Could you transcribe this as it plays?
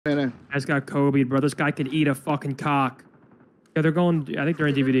Guy's got Kobe, bro. This guy can eat a fucking cock. Yeah, they're going. I think they're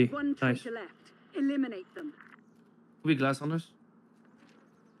in DVD. Nice. Left. Eliminate them. We glass on us.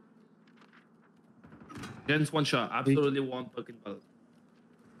 Gens one shot. Absolutely one fucking bullet.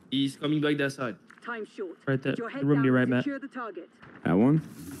 He's coming back that side. Time short. Right there. The room to your right, Matt. That one?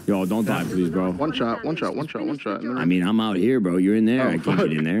 Yo, don't die, please, bro. One shot. I mean, I'm out here, bro. You're in there. I can't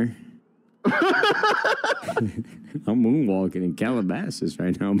get in there. I'm moonwalking in Calabasas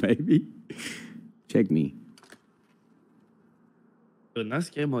right now, baby. Check me. Good, nice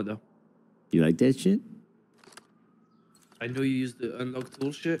game mode though. You like that shit? I know you used the unlock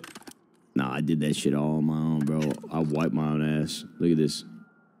tool shit. Nah, I did that shit all on my own, bro. I wiped my own ass. Look at this.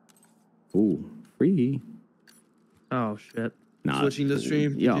 Ooh, free. Oh shit. Nah. Switching the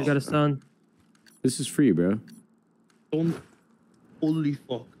stream. Yo, You got a stun. this is free, bro. Don't. Holy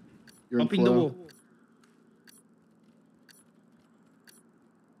fuck. You're Up in the wall.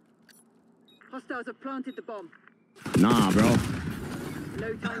 Hostiles have planted the bomb. Nah, bro.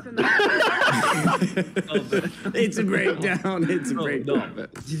 No time for It's a breakdown. It's a breakdown. No.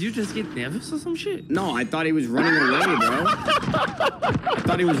 Did you just get nervous or some shit? No, I thought he was running away, bro. I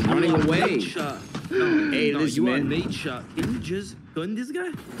thought he was running away. No, Hey, listen, man. Nadeshot. Can you just gun this guy?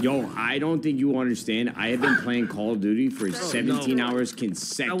 Yo, I don't think you understand. I have been playing Call of Duty for 17 hours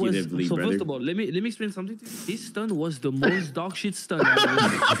consecutively, so brother. first of all, let me explain something to you. This stun was the most dog shit stun I've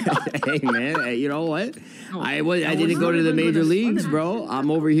ever. Hey, man, hey, you know what? No, I didn't go to the major leagues, bro. I'm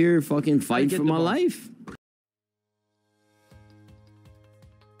over here fucking fighting for my life.